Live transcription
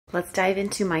Let's dive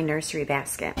into my nursery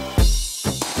basket.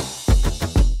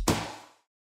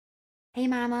 Hey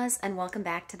mamas, and welcome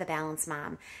back to The Balanced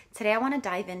Mom. Today I want to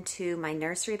dive into my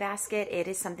nursery basket. It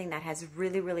is something that has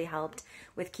really helped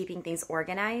with keeping things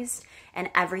organized, and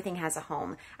everything has a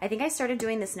home. I think I started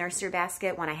doing this nursery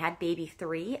basket when I had baby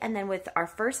 3, and then with our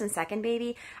first and second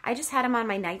baby, I just had them on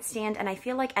my nightstand, and I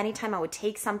feel like anytime I would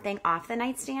take something off the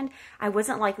nightstand, I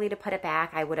wasn't likely to put it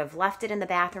back. I would have left it in the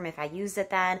bathroom if I used it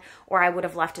then, or I would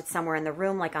have left it somewhere in the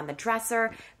room like on the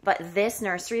dresser. But this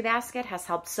nursery basket has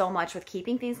helped so much with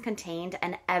keeping things contained,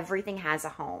 and everything has a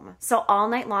home. So all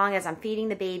night long as I'm feeding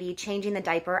the baby, changing the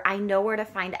diaper, I know where to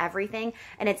find everything,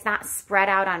 and it's not spread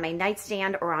out on my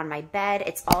nightstand or on my bed.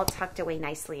 It's all tucked away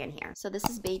nicely in here. So this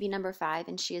is baby number 5,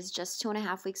 and she is just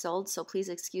 2.5 weeks old, so please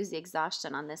excuse the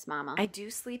exhaustion on this mama. I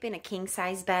do sleep in a king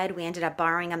size bed. We ended up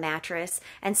borrowing a mattress,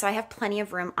 and so I have plenty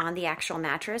of room on the actual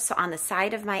mattress. So on the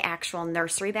side of my actual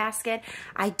nursery basket,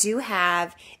 I do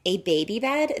have a baby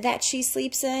bed that she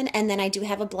sleeps in, and then I do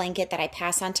have a blanket that I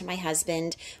pass on to my husband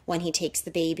when he takes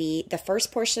the baby the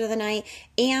first portion of the night,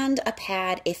 and a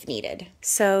pad if needed.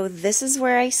 So this is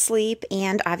where I sleep,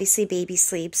 and obviously baby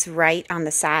sleeps right on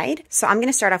the side. So I'm going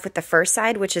to start off with the first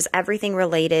side, which is everything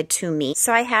related to me.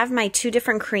 So I have my 2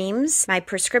 different creams, my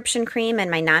prescription cream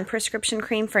and my non-prescription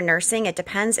cream for nursing. It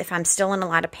depends. If I'm still in a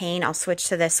lot of pain, I'll switch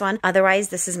to this one. Otherwise,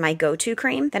 this is my go-to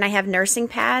cream. Then I have nursing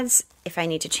pads if I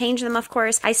need to change them, of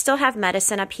course. I still have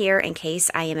medicine up here in case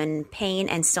I am in pain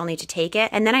and still need to take it.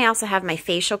 And then I also have my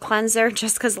facial cleanser,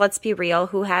 just because, let's be real,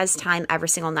 who has time every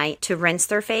single night to rinse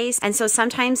their face? And so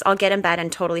sometimes I'll get in bed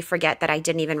and totally forget that I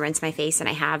didn't even rinse my face, and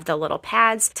I have the little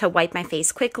pads to wipe my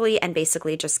face quickly and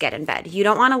basically just get in bed. You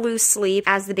don't want to lose sleep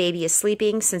as the baby is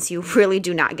sleeping, since you really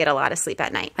do not get a lot of sleep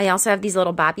at night. I also have these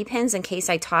little bobby pins in case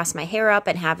I toss my hair up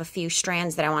and have a few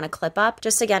strands that I want to clip up.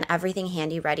 Just again, everything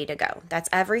handy, ready to go. That's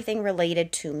everything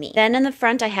related to me. Then in the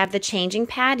front, I have the changing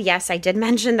pad. Yes, I did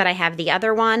mention that I have the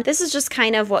other one. This is just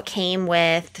kind of what came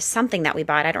with something that we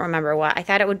bought. I don't remember what. I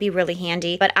thought it would be really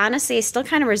handy, but honestly, I still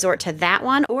kind of resort to that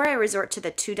one, or I resort to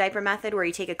the 2 diaper method, where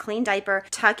you take a clean diaper,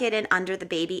 tuck it in under the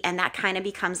baby, and that kind of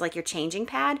becomes like your changing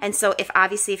pad. And so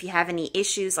if you have any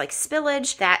issues like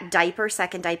spillage, that diaper,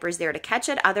 second diaper, is there to catch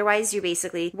it. Otherwise, you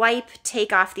basically wipe,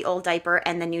 take off the old diaper,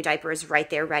 and the new diaper is right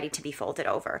there ready to be folded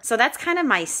over. So that's kind of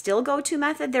my still go-to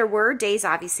method. There were days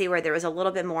obviously where there was a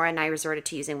little bit more, and I resorted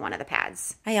to using one of the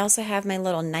pads. I also have my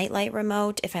little nightlight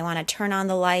remote if I want to turn on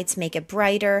the lights, make it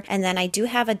brighter. And then I do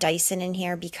have a Dyson in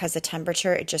here because the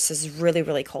temperature, it just is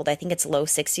really cold. I think it's low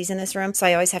 60s in this room, so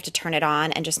I always have to turn it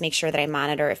on and just make sure that I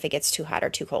monitor if it gets too hot or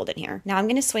too cold in here. Now I'm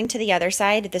going to swing to the other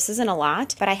side. This isn't a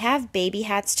lot, but I have baby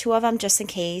hats, 2 of them, just in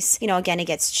case, again, it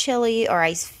gets chilly or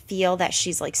I feel that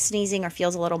she's like sneezing or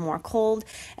feels a little more cold.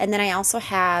 And then I also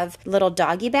have little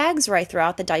doggy bags where I throw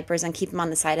out the diapers and keep them on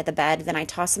the side of the bed. Then I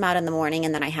toss them out in the morning,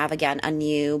 and then I have, again, a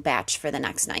new batch for the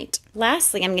next night.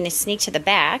 Lastly, I'm going to sneak to the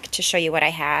back to show you what I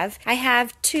have. I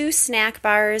have 2 snack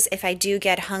bars if I do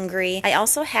get hungry. I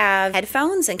also have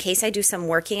headphones in case I do some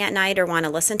working at night or want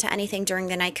to listen to anything during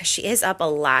the night, because she is up a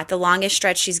lot. The longest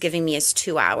stretch she's giving me is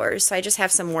 2 hours. So I just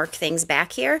have some work things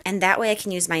back here, and that way I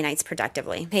can use my nights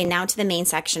productively. Okay, now to the main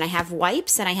section. I have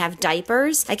wipes and I have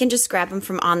diapers. I can just grab them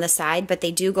from on the side, but they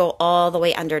do go all the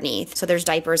way underneath. So there's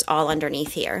diapers all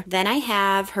underneath here. Then I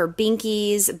have her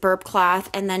binkies, burp cloth,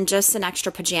 and then just an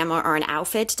extra pajama or an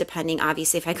outfit, depending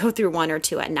obviously if I go through 1 or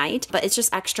 2 at night. But it's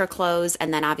just extra clothes,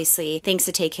 and then obviously things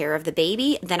to take care of the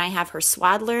baby. Then I have her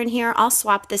swaddler in here. I'll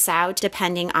swap this out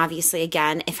depending, obviously,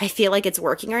 again, if I feel like it's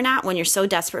working or not. When you're so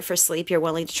desperate for sleep, you're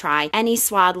willing to try any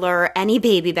swaddler, any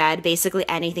baby bed, basically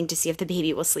anything to see if the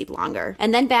baby will sleep longer.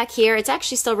 And then back here, it's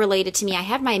actually still related to me. I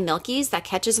have my Milkies that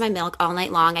catches my milk all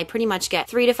night long. I pretty much get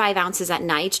 3 to 5 ounces at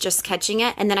night just catching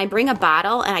it. And then I bring a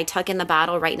bottle and I tuck in the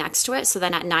bottle right next to it. So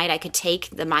then at night I could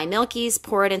take my Milkies,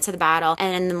 pour it into the bottle,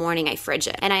 and in the morning I fridge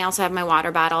it. And I also have my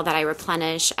water bottle that I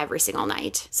replenish every single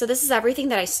night. So this is everything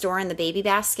that I store in the baby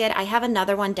basket. I have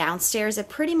another one downstairs. It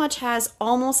pretty much has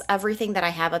almost everything that I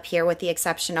have up here, with the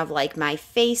exception of like my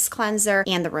face cleanser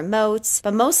and the remotes.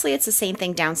 But mostly it's the same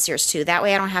thing downstairs too. That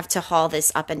way I don't have to haul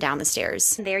this up and down the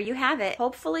stairs. There you have it.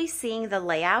 Hopefully seeing the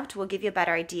layout will give you a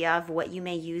better idea of what you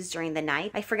may use during the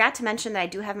night. I forgot to mention that I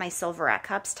do have my Silverette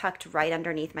cups tucked right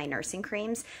underneath my nursing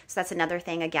creams. So that's another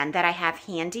thing, again, that I have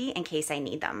handy in case I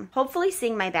need them. Hopefully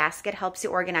seeing my basket helps you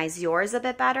organize yours a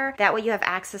bit better. That way you have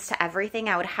access to everything.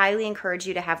 I would highly encourage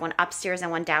you to have one upstairs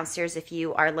and one downstairs if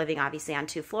you are living obviously on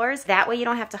 2 floors. That way you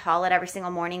don't have to haul it every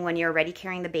single morning when you're already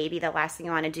carrying the baby. The last thing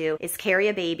you want to do is carry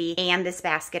a baby and this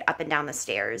basket up and down the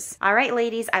stairs. All right,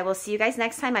 ladies, I will see you guys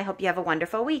next time. I hope you have a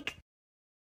wonderful week.